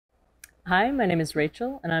Hi, my name is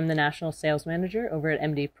Rachel, and I'm the National Sales Manager over at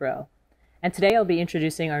MDPro. And today I'll be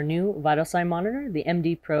introducing our new vital sign monitor, the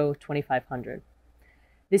MDPro2500.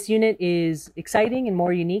 This unit is exciting and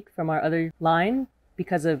more unique from our other line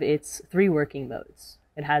because of its 3 working modes.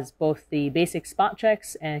 It has both the basic spot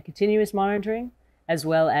checks and continuous monitoring, as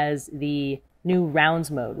well as the new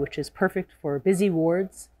rounds mode, which is perfect for busy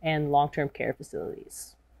wards and long-term care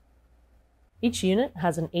facilities. Each unit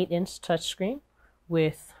has an 8-inch touchscreen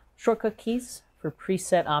with shortcut keys for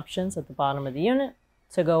preset options at the bottom of the unit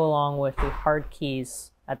to go along with the hard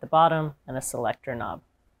keys at the bottom and a selector knob.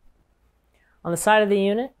 On the side of the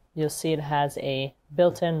unit, you'll see it has a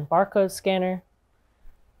built-in barcode scanner.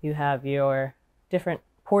 You have your different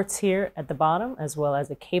ports here at the bottom, as well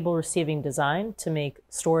as a cable receiving design to make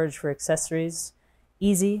storage for accessories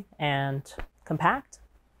easy and compact.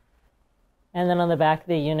 And then on the back of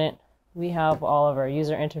the unit, we have all of our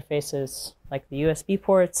user interfaces like the USB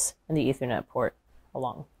ports and the Ethernet port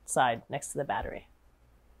alongside next to the battery.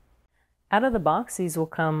 Out of the box, these will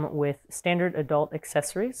come with standard adult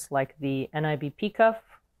accessories like the NIBP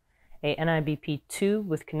cuff, a NIBP tube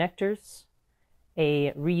with connectors,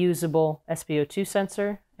 a reusable SpO2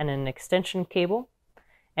 sensor, and an extension cable.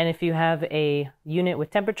 And if you have a unit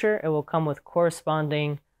with temperature, it will come with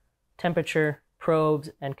corresponding temperature probes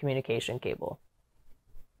and communication cable.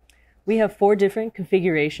 We have 4 different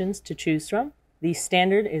configurations to choose from. The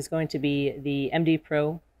standard is going to be the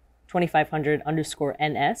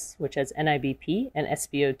MDPro2500_NS, which has NIBP and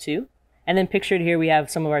SpO2. And then pictured here we have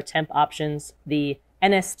some of our temp options, the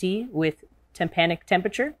NST with tympanic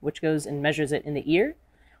temperature, which goes and measures it in the ear,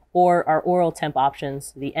 or our oral temp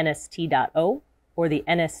options, the NST.O or the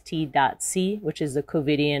NST.C, which is the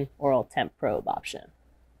Covidian oral temp probe option.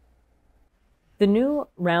 The new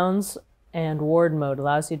rounds and ward mode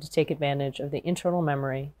allows you to take advantage of the internal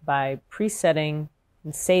memory by presetting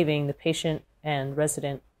and saving the patient and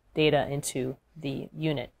resident data into the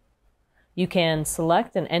unit. You can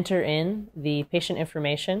select and enter in the patient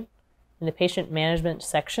information in the patient management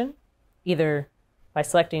section, either by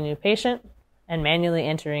selecting a new patient and manually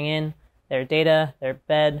entering in their data, their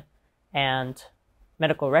bed, and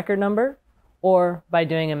medical record number, or by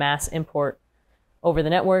doing a mass import over the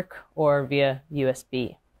network or via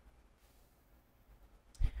USB.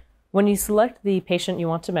 When you select the patient you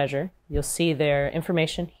want to measure, you'll see their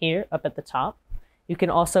information here up at the top. You can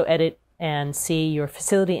also edit and see your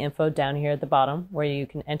facility info down here at the bottom, where you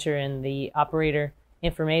can enter in the operator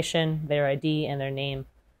information, their ID, and their name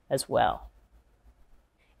as well.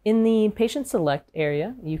 In the patient select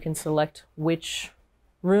area, you can select which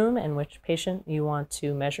room and which patient you want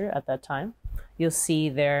to measure at that time. You'll see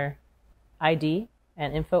their ID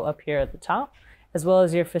and info up here at the top, as well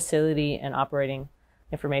as your facility and operating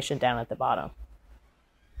information down at the bottom.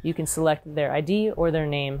 You can select their ID or their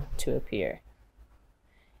name to appear.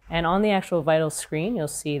 And on the actual vital screen, you'll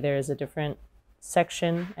see there's a different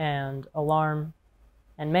section and alarm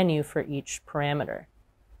and menu for each parameter.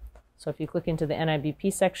 So if you click into the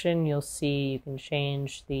NIBP section, you'll see you can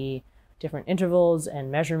change the different intervals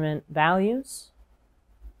and measurement values.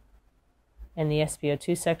 In the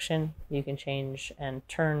SpO2 section, you can change and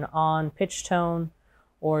turn on pitch tone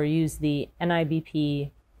or use the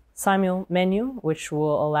NIBP simul menu, which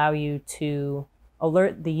will allow you to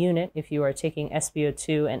alert the unit if you are taking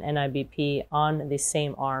SpO2 and NIBP on the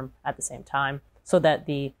same arm at the same time, so that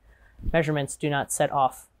the measurements do not set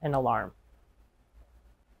off an alarm.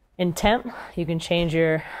 In temp, you can change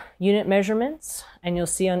your unit measurements, and you'll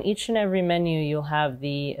see on each and every menu you'll have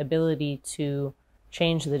the ability to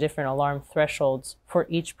change the different alarm thresholds for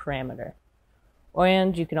each parameter.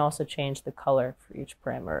 And you can also change the color for each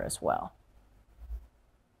parameter as well.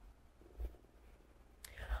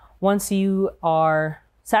 Once you are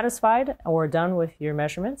satisfied or done with your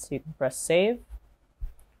measurements, you can press save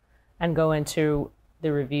and go into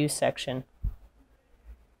the review section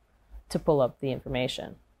to pull up the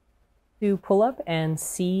information. To pull up and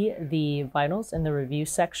see the vitals in the review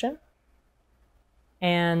section,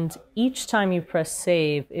 and each time you press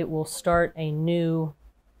save, it will start a new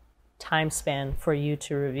time span for you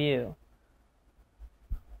to review.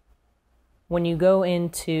 When you go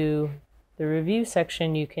into the review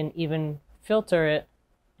section, you can even filter it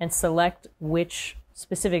and select which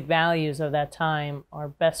specific values of that time are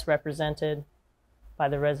best represented by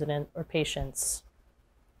the resident or patient's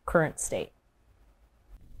current state.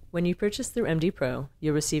 When you purchase through MDPro,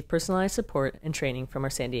 you'll receive personalized support and training from our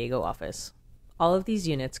San Diego office. All of these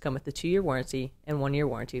units come with a 2-year warranty and 1-year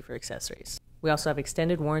warranty for accessories. We also have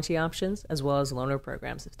extended warranty options as well as loaner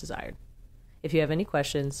programs if desired. If you have any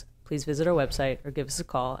questions, please visit our website or give us a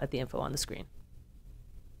call at the info on the screen.